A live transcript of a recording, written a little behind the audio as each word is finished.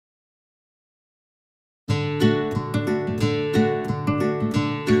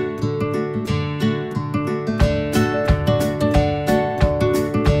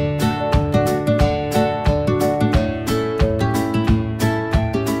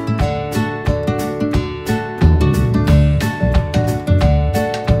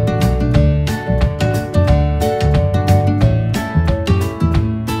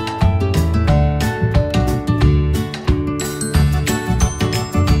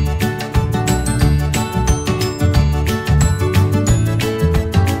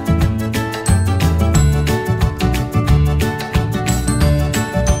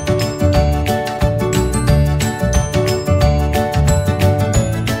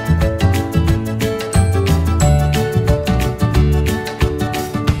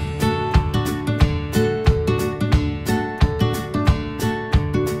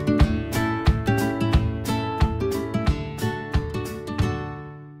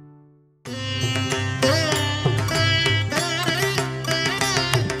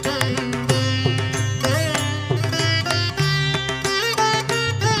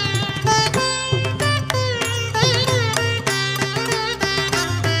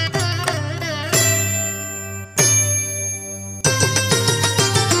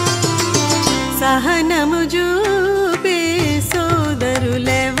సహనము చూపే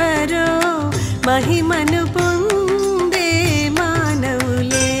సోదరులెవరో మహిమను పొందే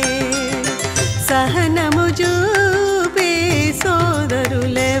మానవులే. సహనము చూపే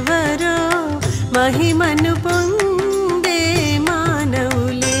సోదరులెవరో మహిమను పొందే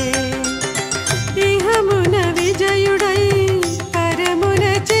మానవులే. ఇహమున విజయుడై పరమున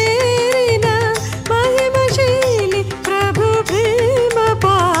చేరిన మహిమశీలి ప్రభు ప్రేమ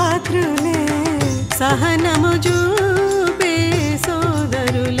పాత్రులే. సహనము చూపే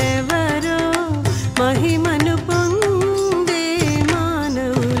సోదరులెవరో మహిమను పొందే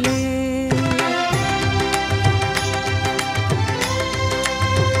మానవులే.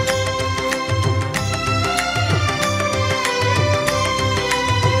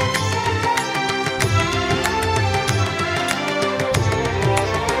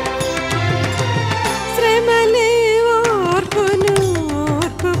 శ్రమలే ఓర్పును,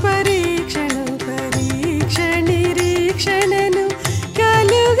 ఓర్పు పరీక్షను, పరీక్ష నిరీక్షణను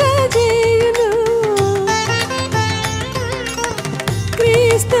కలుగజేయును.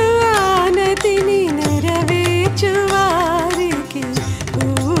 క్రీస్తు ఆనతిని నెరవేర్చు వారికి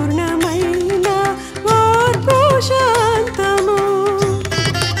పూర్ణమైన ఓర్పు శాంతము.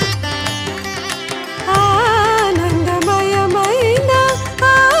 ఆనందమయమైన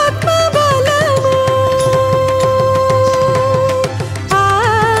ఆత్మబలము,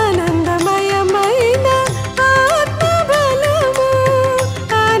 ఆనందమయమైన ఆత్మబలము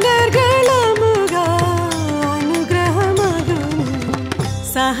అనర్గళముగా అనుగ్రహమగును.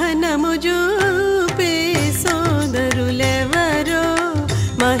 సహనము చూపే సోదరులెవరో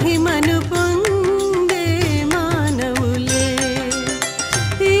మహిమను పొందే మానవులే.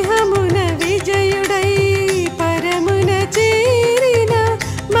 ఇహమున విజయుడై పరమున చేరిన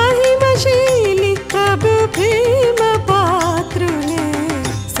మహిమశీలి ప్రభు ప్రేమ పాత్రులే.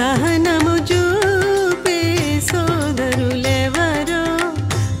 సహనము చూపే సోదరులెవరో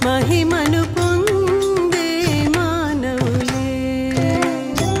మహిమను పొందే మానవులే.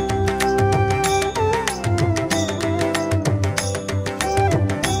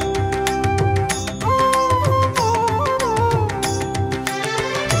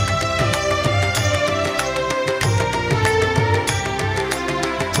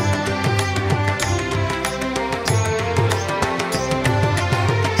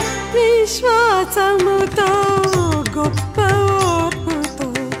 విశ్వాసముతో గొప్ప ఓర్పుతో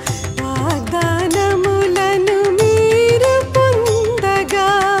వాగ్దానములను మీరు పొందగా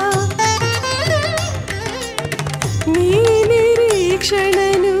మీ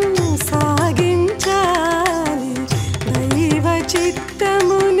నిరీక్షణను సాగించాలి. దైవ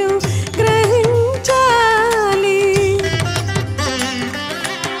చిత్తమును గ్రహించాలి.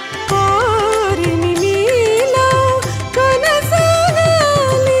 కోరిని మీలో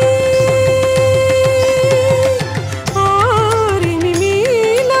కొనసాగాలి. కోరిని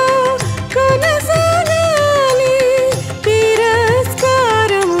మీలో కొనసాగాలి.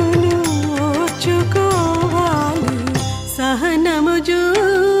 తిరస్కారమును ఓర్చుకోవాలి. సహనము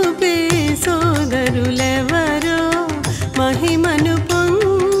చూపే సోదరులెవరో మహిమను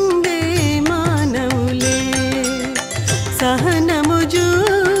పొందే మానవులే. సహనము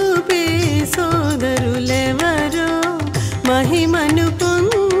చూపే సోదరులెవరో మహిమను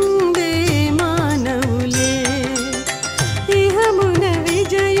పొందే మానవులే. ఇహమున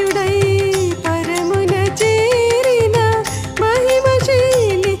విజయుడై పరమున చేరిన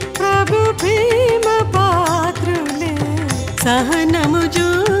మహిమశీలి ప్రభు ప్రేమ పాత్రులే. సహనము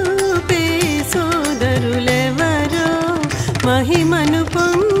చూపే సోదరులెవరో మహిమను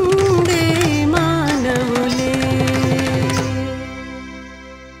పొందే మానవులే.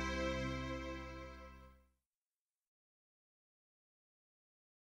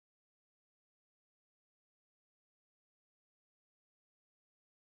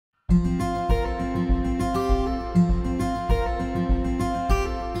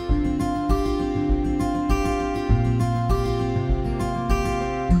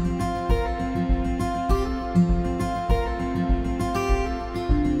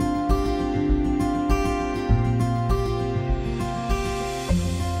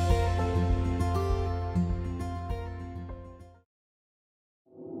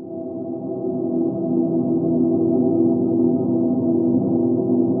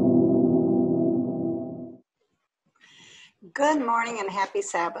 Good morning and happy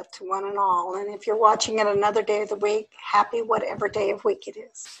Sabbath to one and all. And if you're watching it another day of the week, happy whatever day of week it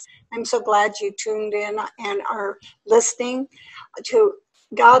is. I'm so glad you tuned in and are listening to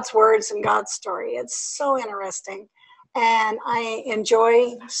God's words and God's story. It's so interesting. And I enjoy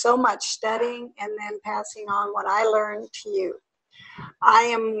so much studying and then passing on what I learned to you. I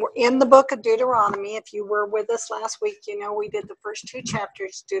am in the book of Deuteronomy. If you were with us last week, you know we did the first 2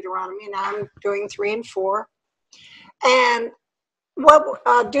 chapters of Deuteronomy, and I'm doing 3 and 4. And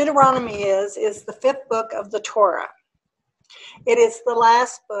what Deuteronomy is the 5th book of the Torah. It is the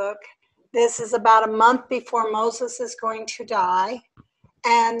last book. This is about a month before Moses is going to die,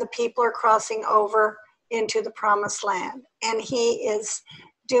 and the people are crossing over into the promised land. And he is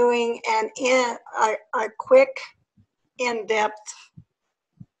doing a quick, in-depth,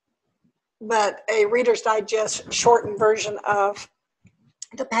 but a Reader's Digest shortened version of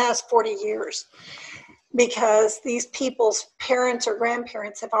the past 40 years, because these people's parents or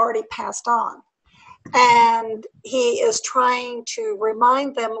grandparents have already passed on. And he is trying to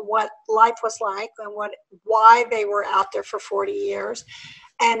remind them what life was like and why they were out there for 40 years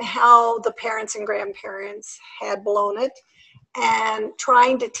and how the parents and grandparents had blown it, and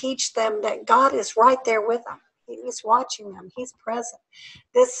trying to teach them that God is right there with them. He's watching them. He's present.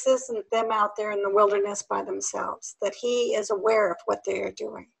 This isn't them out there in the wilderness by themselves, that he is aware of what they are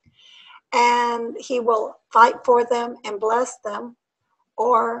doing. And he will fight for them and bless them,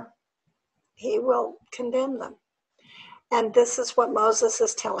 or he will condemn them. And this is what Moses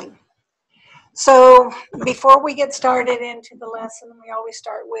is telling. So before we get started into the lesson, we always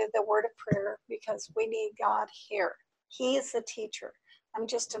start with a word of prayer, because we need God here. He is the teacher. I'm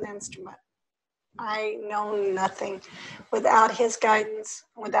just an instrument. I know nothing. Without his guidance,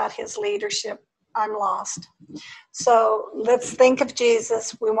 without his leadership, I'm lost. So let's think of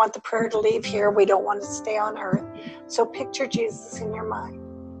Jesus. We want the prayer to leave here. We don't want it to stay on earth. So picture Jesus in your mind.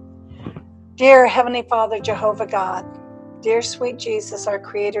 Dear Heavenly Father, Jehovah God, dear sweet Jesus, our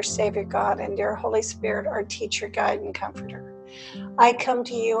Creator, Savior God, and dear Holy Spirit, our teacher, guide, and comforter, I come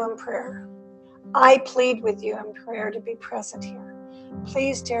to you in prayer. I plead with you in prayer to be present here.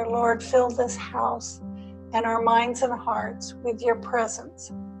 Please, dear Lord, fill this house and our minds and hearts with your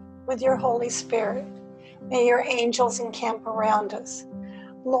presence, with your Holy Spirit. May your angels encamp around us.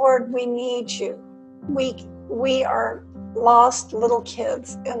 Lord, we need you. We are lost little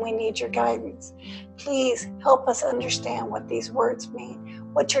kids, and we need your guidance. Please help us understand what these words mean,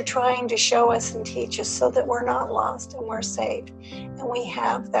 what you're trying to show us and teach us, so that we're not lost and we're saved, and we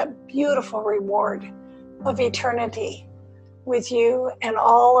have that beautiful reward of eternity with you and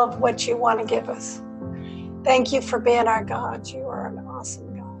all of what you want to give us. Thank you for being our God. You are an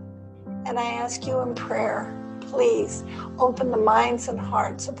awesome God. And I ask you in prayer, please open the minds and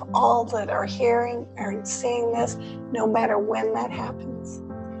hearts of all that are hearing or seeing this, no matter when that happens,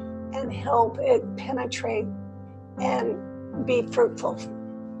 and help it penetrate and be fruitful.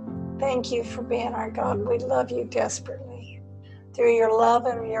 Thank you for being our God. We love you desperately. Through your love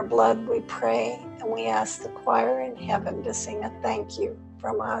and your blood, we pray, and we ask the choir in heaven to sing a thank you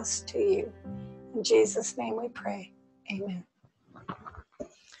from us to you. In Jesus' name we pray. Amen.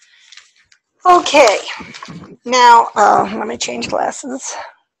 Okay, now let me change glasses.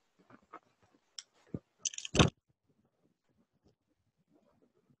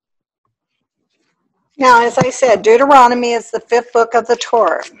 Now, as I said, Deuteronomy is the 5th book of the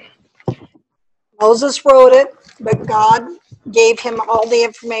Torah. Moses wrote it, but God gave him all the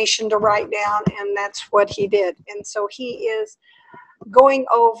information to write down, and that's what he did. And so he is going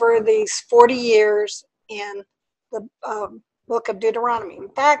over these 40 years in the book of Deuteronomy. In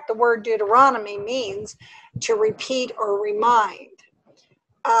fact, the word Deuteronomy means to repeat or remind.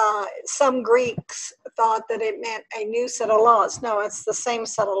 Some Greeks thought that it meant a new set of laws. No, it's the same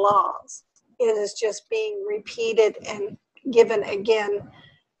set of laws. It is just being repeated and given again,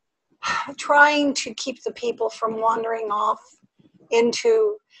 trying to keep the people from wandering off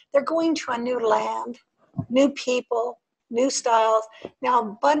into, they're going to a new land, new people, new styles. Now,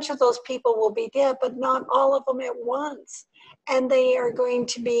 a bunch of those people will be dead, but not all of them at once. And they are going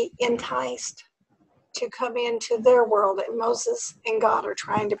to be enticed to come into their world, and Moses and God are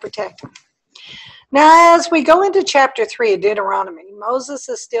trying to protect them. Now, as we go into chapter 3 of Deuteronomy, Moses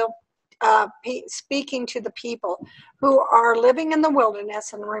is still speaking to the people who are living in the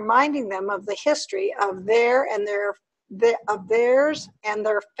wilderness and reminding them of the history of theirs and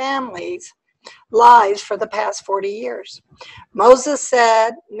their families' lives for the past 40 years. Moses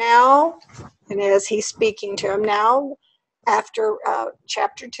said, now, and as he's speaking to them now, after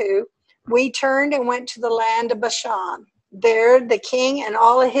chapter 2, we turned and went to the land of Bashan. There the king and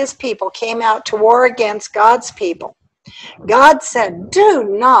all of his people came out to war against God's people. God said, do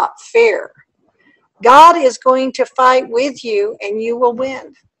not fear. God is going to fight with you, and you will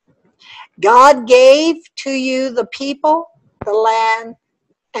win. God gave to you the people, the land,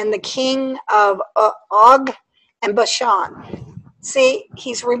 and the king of Og and Bashan. See,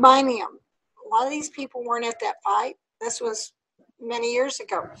 he's reminding them, a lot of these people weren't at that fight. This was many years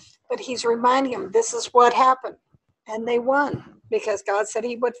ago. But he's reminding them, this is what happened. And they won because God said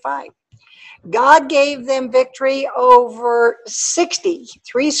he would fight. God gave them victory over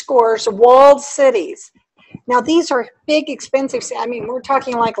 63 scores of walled cities. Now, these are big, expensive cities. I mean, we're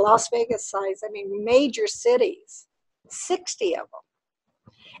talking like Las Vegas size. I mean, major cities, 60 of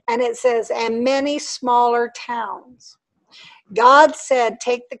them. And it says, and many smaller towns. God said,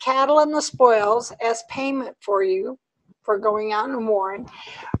 take the cattle and the spoils as payment for you for going out and warring.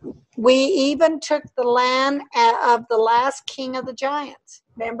 We even took the land of the last king of the giants.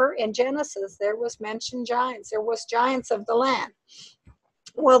 Remember, in Genesis, there was mentioned giants. There was giants of the land.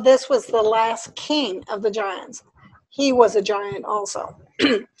 Well, this was the last king of the giants. He was a giant also.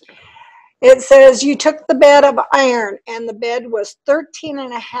 It says, you took the bed of iron, and the bed was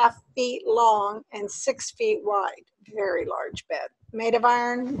 13.5 feet long and 6 feet wide. Very large bed. Made of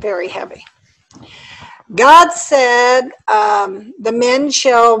iron, very heavy. God said, the men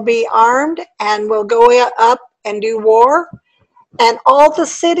shall be armed and will go up and do war. And all the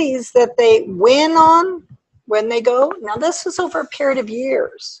cities that they win on when they go, now this was over a period of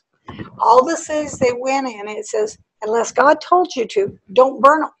years. All the cities they win in, it says, unless God told you to, don't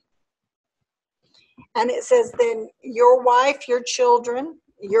burn them. And it says, then your wife, your children,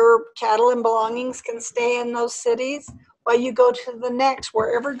 your cattle and belongings can stay in those cities while you go to the next,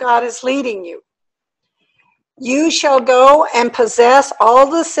 wherever God is leading you. You shall go and possess all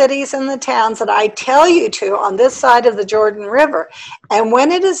the cities and the towns that I tell you to on this side of the Jordan River. And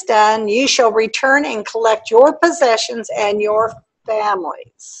when it is done, you shall return and collect your possessions and your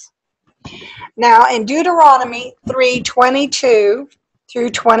families. Now, in Deuteronomy 3:22 through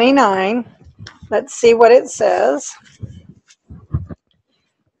 29, let's see what it says.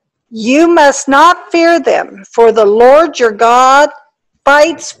 You must not fear them, for the Lord your God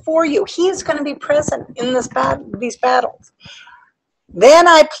fights for you. He is going to be present in these battles. Then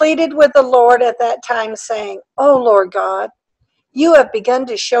I pleaded with the Lord at that time, saying, O Lord God, you have begun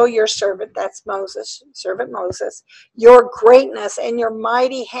to show your servant, that's Moses, servant Moses, your greatness and your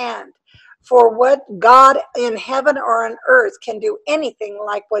mighty hand. For what God in heaven or on earth can do anything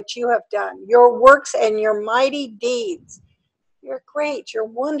like what you have done, your works and your mighty deeds. You're great. You're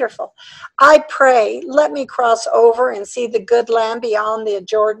wonderful. I pray, let me cross over and see the good land beyond the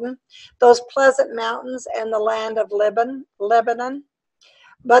Jordan, those pleasant mountains and the land of Lebanon.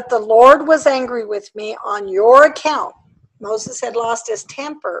 But the Lord was angry with me on your account. Moses had lost his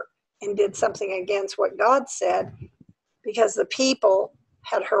temper and did something against what God said because the people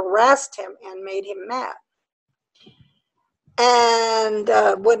had harassed him and made him mad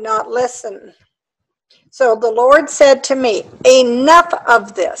and would not listen. So the Lord said to me, enough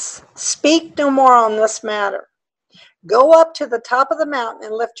of this. Speak no more on this matter. Go up to the top of the mountain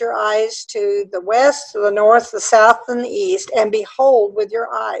and lift your eyes to the west, to the north, the south, and the east, and behold with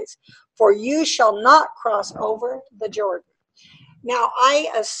your eyes, for you shall not cross over the Jordan. Now, I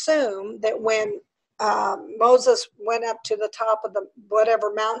assume that when Moses went up to the top of the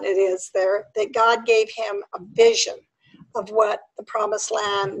whatever mountain it is there, that God gave him a vision of what the promised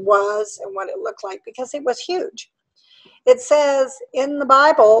land was and what it looked like, because it was huge. It says in the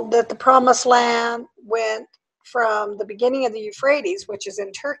Bible that the promised land went from the beginning of the Euphrates, which is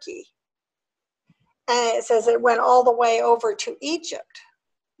in Turkey, and it says it went all the way over to Egypt.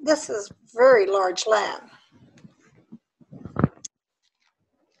 This is very large land.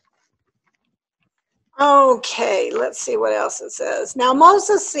 Okay, let's see what else it says. Now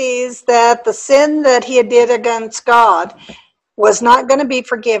Moses sees that the sin that he did against God was not going to be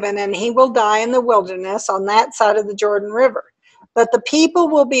forgiven, and he will die in the wilderness on that side of the Jordan River. But the people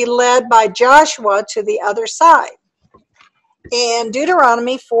will be led by Joshua to the other side. In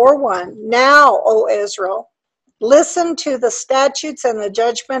Deuteronomy 4:1, now, O Israel, listen to the statutes and the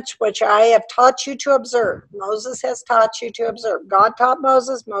judgments which I have taught you to observe. Moses has taught you to observe. God taught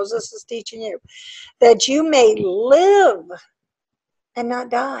Moses, Moses is teaching you. That you may live and not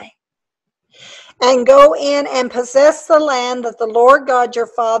die, and go in and possess the land that the Lord God your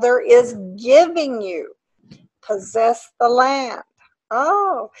Father is giving you. Possess the land.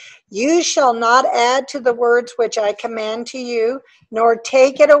 Oh, you shall not add to the words which I command to you, nor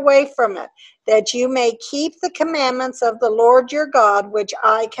take it away from it, that you may keep the commandments of the Lord your God, which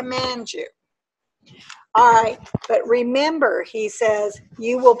I command you. All right, but remember, he says,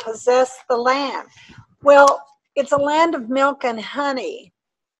 you will possess the land. Well, it's a land of milk and honey.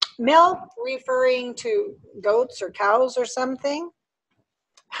 Milk referring to goats or cows or something.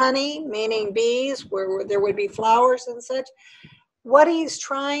 Honey meaning bees, where there would be flowers and such. What he's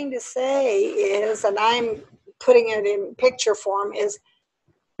trying to say is, and I'm putting it in picture form, is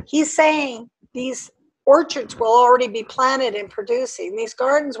he's saying these orchards will already be planted and producing. These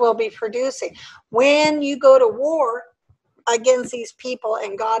gardens will be producing. When you go to war against these people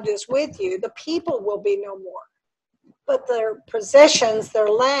and God is with you, the people will be no more. But their possessions, their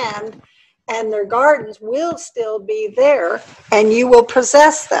land, and their gardens will still be there, and you will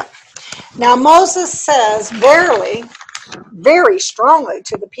possess them. Now Moses says very strongly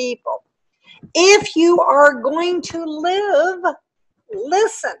to the people, if you are going to live,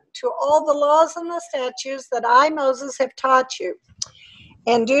 listen to all the laws and the statutes that I, Moses, have taught you.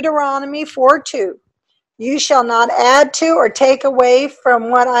 In Deuteronomy 4:2, you shall not add to or take away from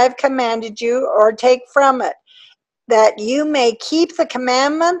what I have commanded you, or take from it, that you may keep the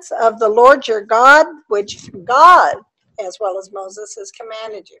commandments of the Lord your God, which God, as well as Moses, has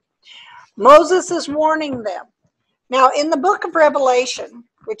commanded you. Moses is warning them. Now, in the book of Revelation,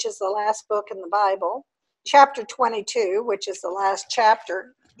 which is the last book in the Bible, chapter 22, which is the last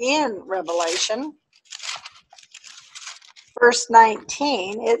chapter in Revelation, verse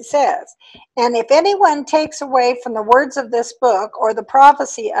 19, it says, and if anyone takes away from the words of this book or the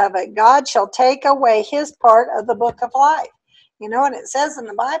prophecy of it, God shall take away his part of the book of life. You know, and it says in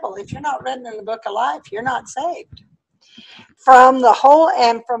the Bible, if you're not written in the book of life, you're not saved. From the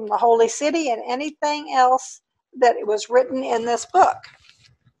holy city and anything else that it was written in this book.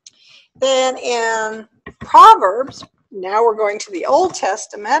 Then in Proverbs, now we're going to the Old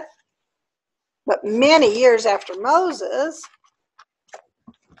Testament, but many years after Moses,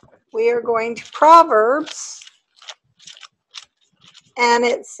 we are going to Proverbs, and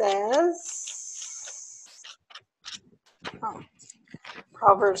it says,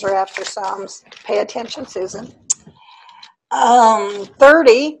 Proverbs are after Psalms. Pay attention, Susan.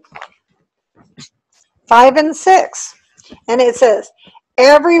 30, 5 and 6. And it says,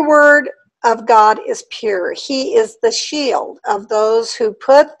 every word of God is pure. He is the shield of those who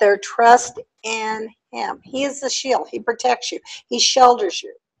put their trust in him. He is the shield. He protects you. He shelters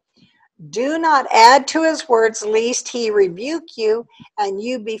you. Do not add to his words, lest he rebuke you and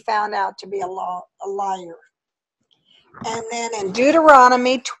you be found out to be a liar. And then in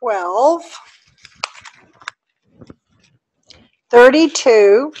Deuteronomy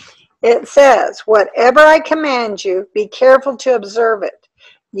 12:32, it says, whatever I command you, be careful to observe it.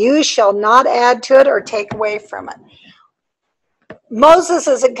 You shall not add to it or take away from it. Moses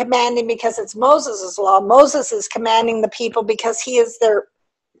isn't commanding because it's Moses' law. Moses is commanding the people because he's their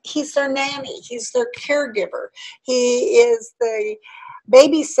nanny. He's their caregiver. He is the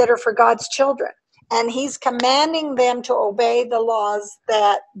babysitter for God's children. And he's commanding them to obey the laws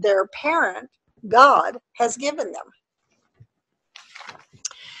that their parent, God, has given them.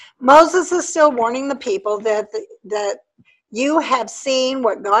 Moses is still warning the people that you have seen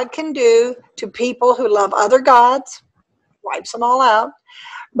what God can do to people who love other gods, wipes them all out,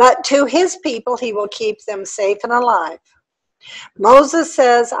 but to his people he will keep them safe and alive. Moses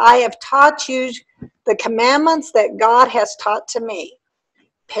says, I have taught you the commandments that God has taught to me,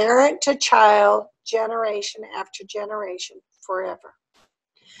 parent to child, generation after generation, forever.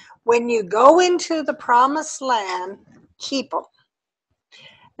 When you go into the promised land, keep them.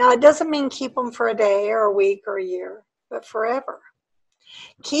 Now, it doesn't mean keep them for a day or a week or a year, but forever.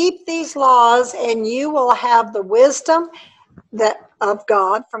 Keep these laws and you will have the wisdom of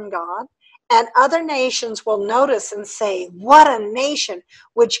God, from God, and other nations will notice and say, what a nation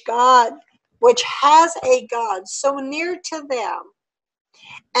which has a God so near to them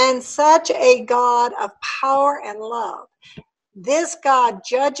and such a God of power and love. This God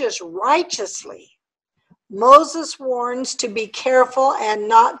judges righteously. Moses warns to be careful and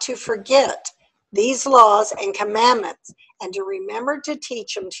not to forget these laws and commandments, and to remember to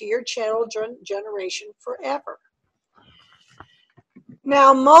teach them to your children, generation forever.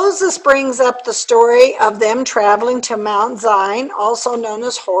 Now, Moses brings up the story of them traveling to Mount Zion, also known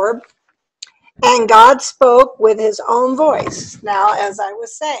as Horeb, and God spoke with his own voice. Now, as I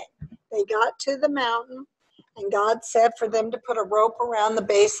was saying, they got to the mountain, and God said for them to put a rope around the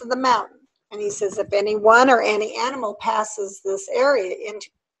base of the mountain. And he says, if anyone or any animal passes this area,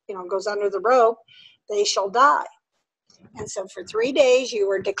 goes under the rope, they shall die. And so for 3 days, you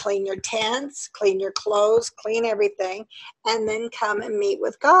were to clean your tents, clean your clothes, clean everything, and then come and meet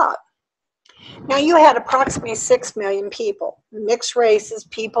with God. Now, you had approximately 6 million people, mixed races,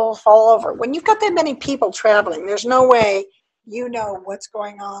 people all over. When you've got that many people traveling, there's no way you know what's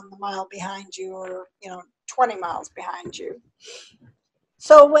going on a mile behind you or, 20 miles behind you.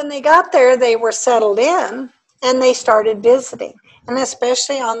 So when they got there, they were settled in and they started visiting, and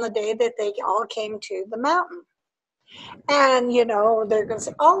especially on the day that they all came to the mountain. And, you know, they're going to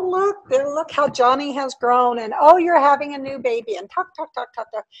say, oh, look how Johnny has grown. And, oh, you're having a new baby. And talk, talk, talk,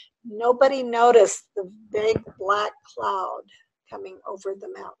 talk, talk. Nobody noticed the big black cloud coming over the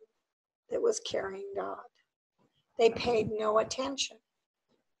mountain that was carrying God. They paid no attention.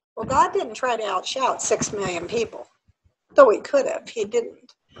 Well, God didn't try to outshout 6 million people, though he could have. He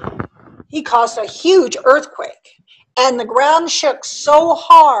didn't. He caused a huge earthquake, and the ground shook so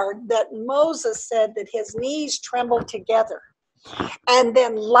hard that Moses said that his knees trembled together. And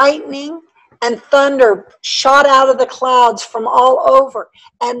then lightning and thunder shot out of the clouds from all over,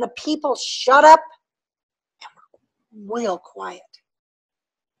 and the people shut up and were real quiet.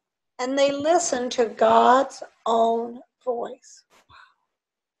 And they listened to God's own voice.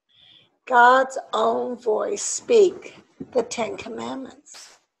 God's own voice speak the 10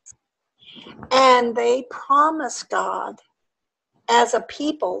 Commandments. And they promised God as a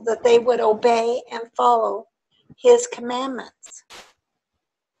people that they would obey and follow his commandments.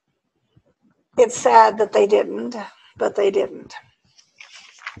 It's sad that they didn't, but they didn't.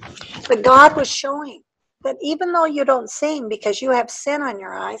 But God was showing that even though you don't see him because you have sin on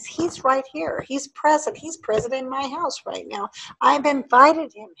your eyes, he's right here. He's present. He's present in my house right now. I've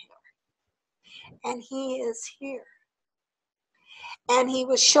invited him here. And he is here. And he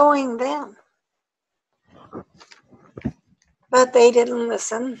was showing them. But they didn't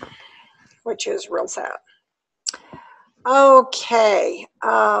listen, which is real sad. Okay.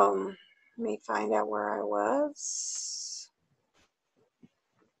 Let me find out where I was.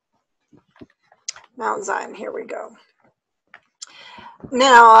 Mount Zion, here we go.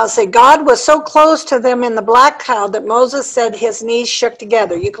 Now, I'll say, God was so close to them in the black cloud that Moses said his knees shook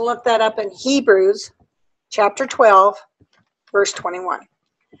together. You can look that up in Hebrews chapter 12, verse 21.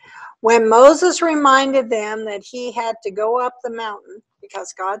 When Moses reminded them that he had to go up the mountain,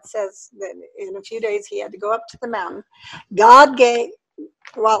 because God says that in a few days he had to go up to the mountain, God gave,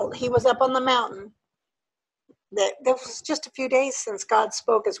 while he was up on the mountain, that was just a few days since God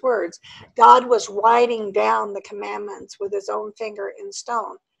spoke his words, God was writing down the commandments with his own finger in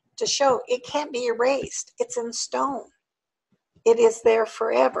stone to show it can't be erased. It's in stone. It is there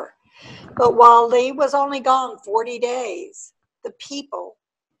forever. But while he was only gone 40 days, the people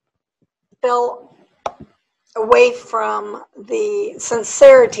fell away from the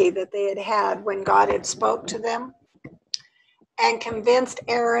sincerity that they had had when God had spoke to them, and convinced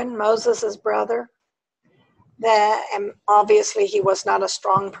Aaron, Moses' brother, that, and obviously he was not a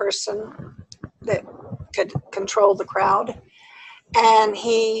strong person that could control the crowd, and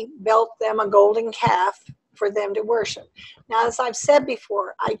he built them a golden calf for them to worship. Now, as I've said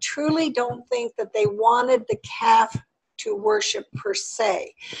before, I truly don't think that they wanted the calf to worship per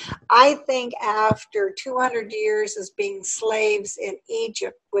se. I think after 200 years as being slaves in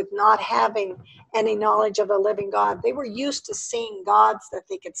Egypt with not having any knowledge of the living God, they were used to seeing gods that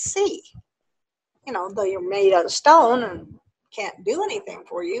they could see. You know, they are made out of stone and can't do anything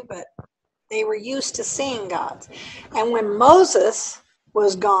for you, but they were used to seeing gods. And when Moses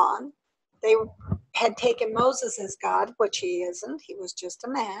was gone, they had taken Moses as God, which he isn't. He was just a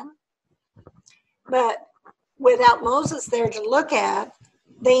man. But without Moses there to look at,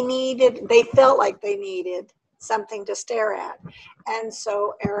 they felt like they needed something to stare at. And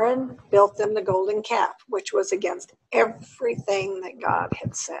so Aaron built them the golden calf, which was against everything that God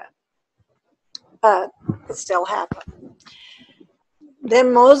had said. But it still happened.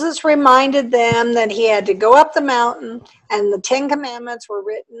 Then Moses reminded them that he had to go up the mountain, and the 10 Commandments were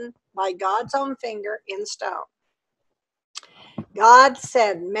written by God's own finger in stone. God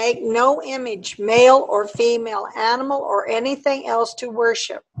said, make no image, male or female, animal or anything else to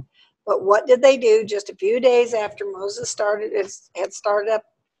worship. But what did they do just a few days after Moses had started up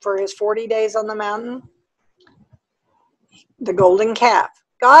for his 40 days on the mountain? The golden calf.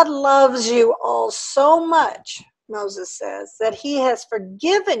 God loves you all so much, Moses says, that he has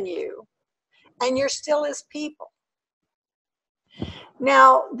forgiven you and you're still his people.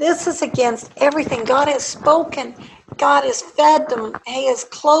 Now, this is against everything. God has spoken. God has fed them. He has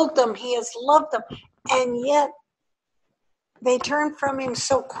clothed them. He has loved them. And yet, they turn from him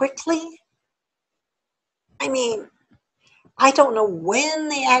so quickly. I mean, I don't know when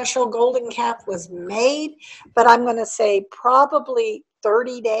the actual golden calf was made, but I'm going to say probably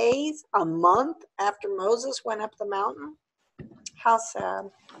 30 days, a month after Moses went up the mountain. How sad.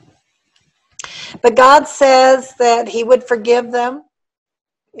 But God says that he would forgive them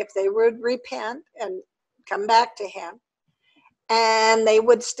if they would repent and come back to him. And they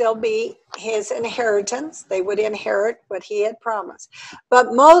would still be his inheritance. They would inherit what he had promised.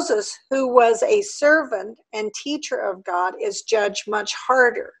 But Moses, who was a servant and teacher of God, is judged much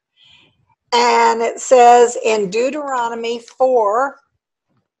harder. And it says in Deuteronomy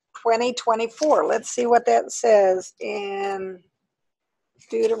 4:20-24. Let's see what that says in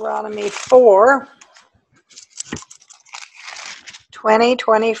Deuteronomy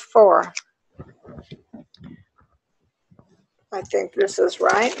 4:20-24. I think this is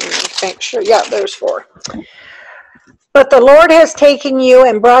right. Make sure. Yeah, there's 4. But the Lord has taken you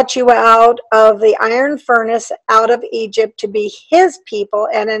and brought you out of the iron furnace, out of Egypt, to be his people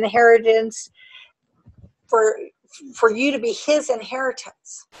and inheritance, for you to be his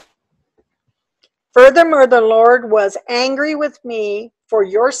inheritance. Furthermore, the Lord was angry with me for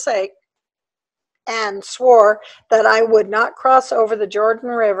your sake and swore that I would not cross over the Jordan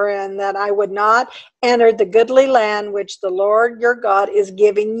River and that I would not enter the goodly land which the Lord your God is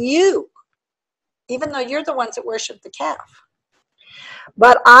giving you, even though you're the ones that worship the calf.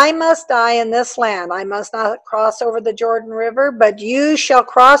 But I must die in this land. I must not cross over the Jordan River, but you shall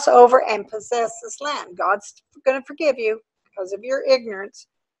cross over and possess this land. God's going to forgive you because of your ignorance.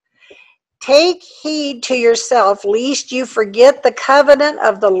 Take heed to yourself, lest you forget the covenant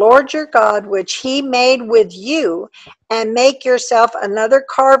of the Lord your God, which he made with you, and make yourself another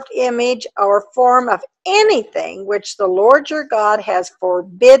carved image or form of anything which the Lord your God has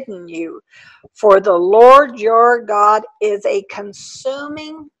forbidden you. For the Lord your God is a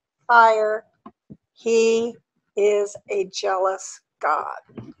consuming fire. He is a jealous God.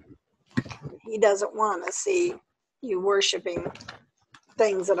 He doesn't want to see you worshiping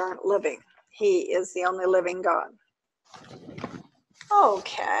things that aren't living. He is the only living God.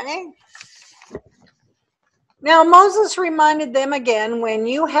 Okay. Now Moses reminded them again, when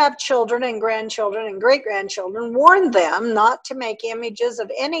you have children and grandchildren and great-grandchildren, warn them not to make images of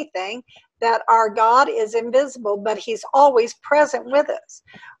anything, that our God is invisible, but he's always present with us.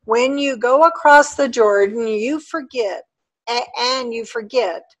 When you go across the Jordan, you forget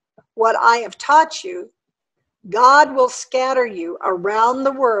what I have taught you. God will scatter you around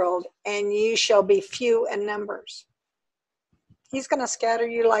the world, and you shall be few in numbers. He's going to scatter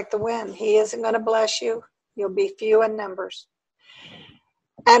you like the wind. He isn't going to bless you. You'll be few in numbers.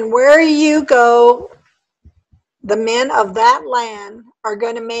 And where you go, the men of that land are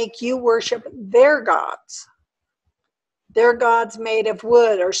going to make you worship their gods. Their gods made of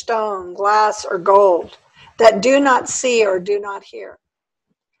wood or stone, glass or gold, that do not see or do not hear.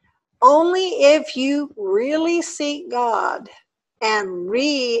 Only if you really seek God and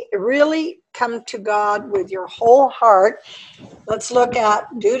really come to God with your whole heart. Let's look at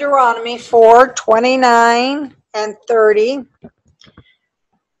Deuteronomy 4:29 and 30.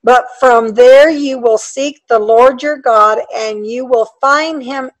 But from there you will seek the Lord your God, and you will find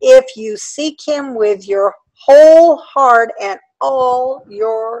him if you seek him with your whole heart and all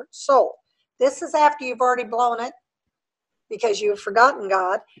your soul. This is after you've already blown it, because you've forgotten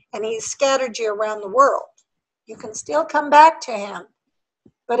God and he's scattered you around the world. You can still come back to him,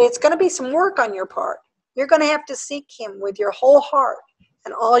 but it's going to be some work on your part. You're going to have to seek him with your whole heart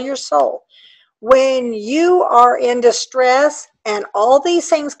and all your soul. When you are in distress and all these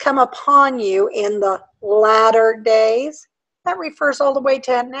things come upon you in the latter days, that refers all the way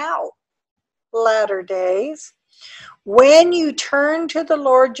to now, latter days, when you turn to the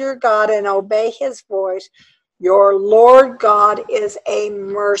Lord your God and obey his voice, your Lord God is a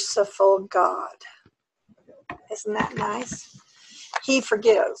merciful God. Isn't that nice? He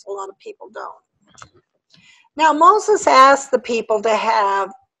forgives. A lot of people don't. Now Moses asked the people to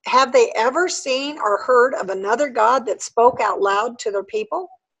have they ever seen or heard of another God that spoke out loud to their people?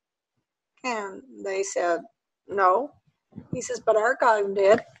 And they said, no. He says, but our God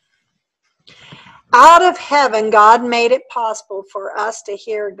did. Out of heaven, God made it possible for us to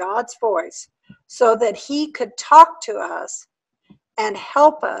hear God's voice, so that he could talk to us and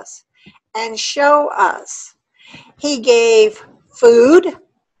help us and show us. He gave food.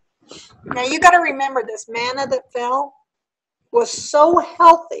 Now you got to remember, this manna that fell was so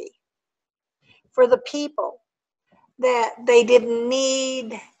healthy for the people that they didn't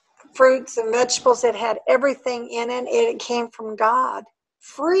need fruits and vegetables. It had everything in it. It came from God,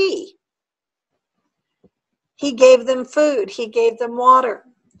 free. He gave them food. He gave them water.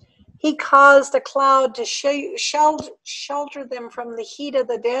 He caused a cloud to shelter them from the heat of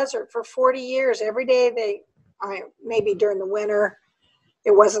the desert for 40 years. Every day maybe during the winter,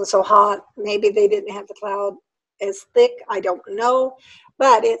 it wasn't so hot. Maybe they didn't have the cloud as thick. I don't know.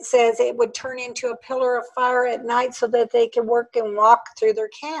 But it says it would turn into a pillar of fire at night so that they could work and walk through their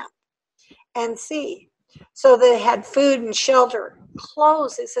camp and see. So they had food and shelter.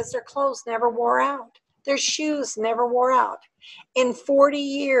 Clothes, it says their clothes never wore out. Their shoes never wore out. In 40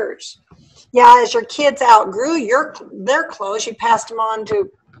 years. Yeah, as your kids outgrew their clothes, you passed them on to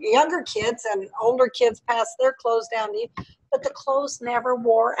younger kids and older kids pass their clothes down to you, but the clothes never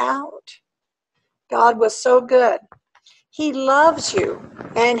wore out. God was so good. He loves you,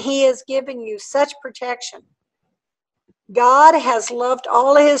 and he is giving you such protection. God has loved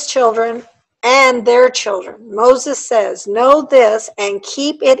all of his children and their children. Moses says, know this and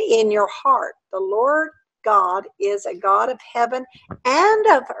keep it in your heart. The Lord God is a God of heaven and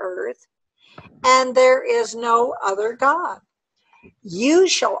of earth, and there is no other God. You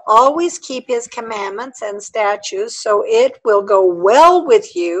shall always keep his commandments and statutes, so it will go well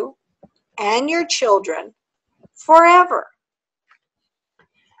with you and your children forever.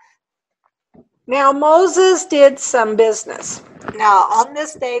 Now Moses did some business. Now on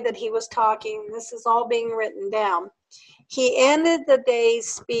this day that he was talking, this is all being written down, he ended the day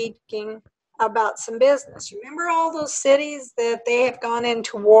speaking about some business. Remember all those cities that they have gone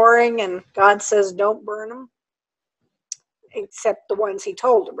into warring and God says don't burn them? Except the ones he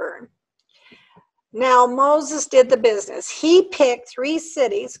told to burn. Now Moses did the business. He picked 3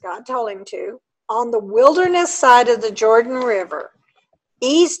 cities, God told him to, on the wilderness side of the Jordan River,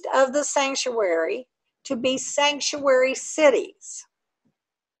 east of the sanctuary, to be sanctuary cities.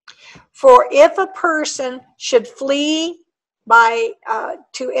 For if a person should flee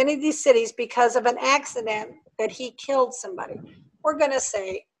to any of these cities because of an accident that he killed somebody, we're going to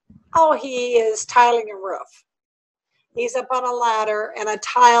say, oh, he is tiling a roof. He's up on a ladder and a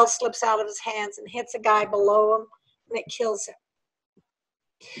tile slips out of his hands and hits a guy below him and it kills him.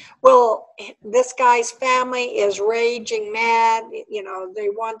 Well, this guy's family is raging mad. You know, they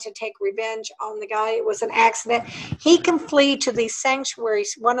want to take revenge on the guy. It was an accident. He can flee to these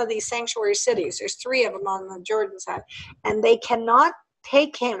sanctuaries, one of these sanctuary cities. There's 3 of them on the Jordan side. And they cannot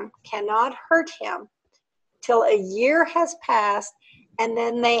take him, cannot hurt him till a year has passed. And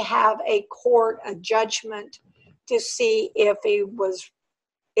then they have a court, a judgment to see if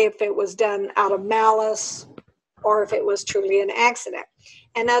it was done out of malice or if it was truly an accident.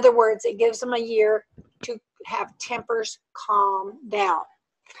 In other words, it gives them a year to have tempers calm down.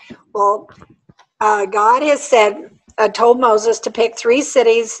 Well, God has told Moses to pick 3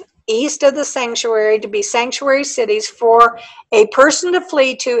 cities east of the sanctuary to be sanctuary cities for a person to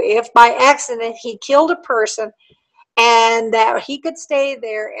flee to if by accident he killed a person, and that he could stay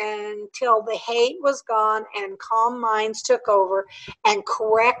there until the hate was gone and calm minds took over and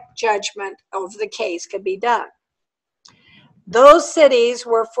correct judgment of the case could be done. Those cities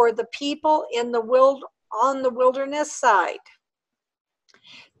were for the people on the wilderness side.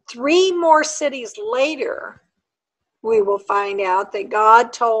 3 more cities later, we will find out that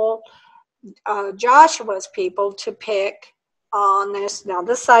God told Joshua's people to pick on this. Now,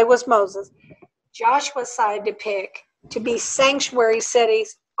 this side was Moses. Joshua's side to pick to be sanctuary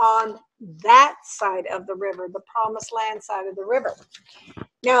cities on that side of the river, the promised land side of the river.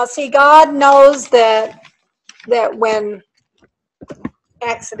 Now, see, God knows that when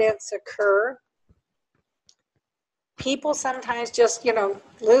accidents occur, people sometimes just,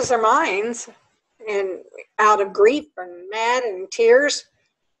 lose their minds and out of grief and mad and tears.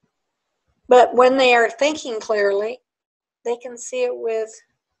 But when they are thinking clearly, they can see it with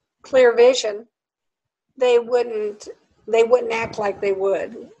clear vision. They wouldn't act like they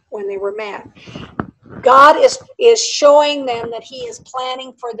would when they were mad. God is showing them that he is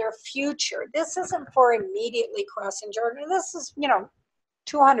planning for their future. This isn't for immediately crossing Jordan. This is,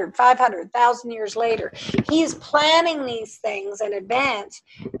 200, 500, 1,000 years later. He is planning these things in advance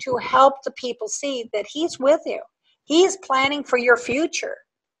to help the people see that he's with you. He is planning for your future.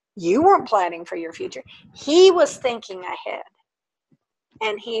 You weren't planning for your future. He was thinking ahead,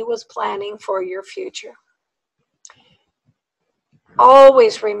 and he was planning for your future.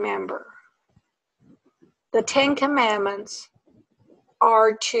 Always remember, the 10 Commandments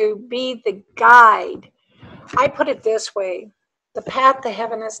are to be the guide. I put it this way. The path to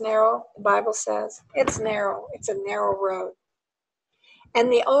heaven is narrow, the Bible says. It's narrow. It's a narrow road. And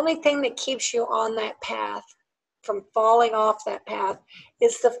the only thing that keeps you on that path from falling off that path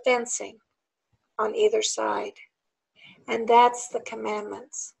is the fencing on either side. And that's the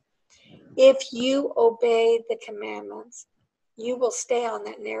commandments. If you obey the commandments, you will stay on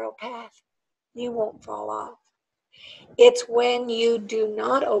that narrow path. You won't fall off. It's when you do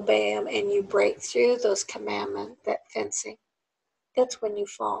not obey them and you break through those commandments, that fencing, that's when you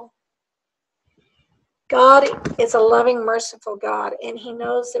fall. God is a loving, merciful God, and he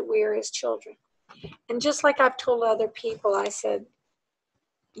knows that we are his children. And just like I've told other people, I said,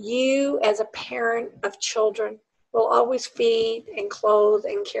 you as a parent of children will always feed and clothe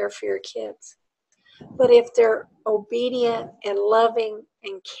and care for your kids. But if they're obedient and loving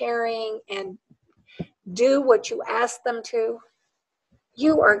and caring and do what you ask them to,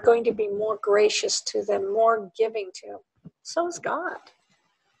 you are going to be more gracious to them, more giving to them. So is God.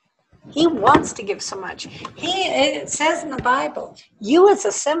 He wants to give so much. It says in the Bible, you as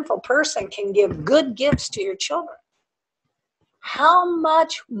a sinful person can give good gifts to your children. How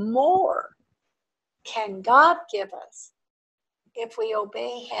much more can God give us if we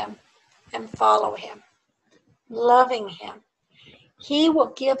obey him and follow him, loving him? He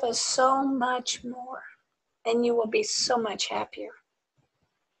will give us so much more, and you will be so much happier.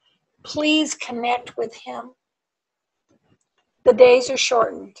 Please connect with him. The days are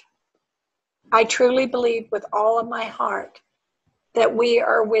shortened. I truly believe with all of my heart that we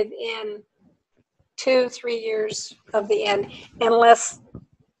are within 2-3 years of the end, unless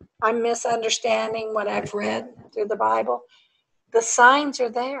I'm misunderstanding what I've read through the Bible. The signs are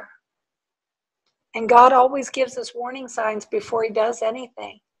there. And God always gives us warning signs before he does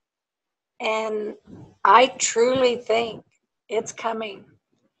anything. And I truly think it's coming.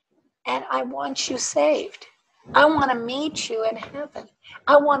 And I want you saved. I want to meet you in heaven.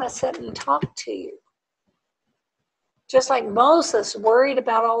 I want to sit and talk to you. Just like Moses worried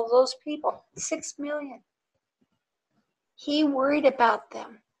about all those people, 6 million. He worried about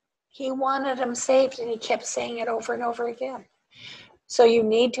them. He wanted them saved, and he kept saying it over and over again. So you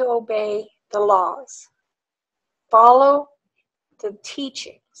need to obey the laws. Follow the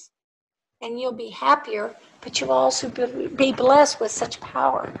teachings, and you'll be happier, but you'll also be blessed with such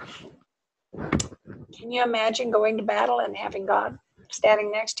power. Can you imagine going to battle and having God standing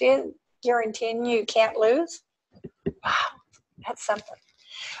next to you, guaranteeing you can't lose? Wow, that's something.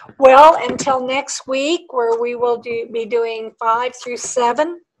 Well, until next week, where we will be doing 5 through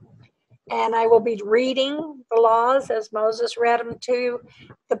 7, and I will be reading the laws as Moses read them to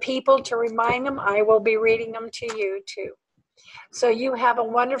the people to remind them. I will be reading them to you too. So you have a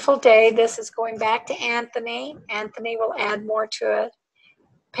wonderful day. This is going back to Anthony. Anthony will add more to it.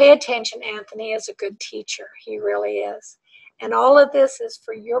 Pay attention. Anthony is a good teacher. He really is. And all of this is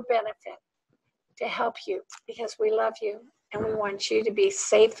for your benefit, to help you, because we love you and we want you to be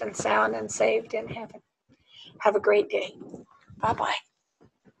safe and sound and saved in heaven. Have a great day. Bye-bye.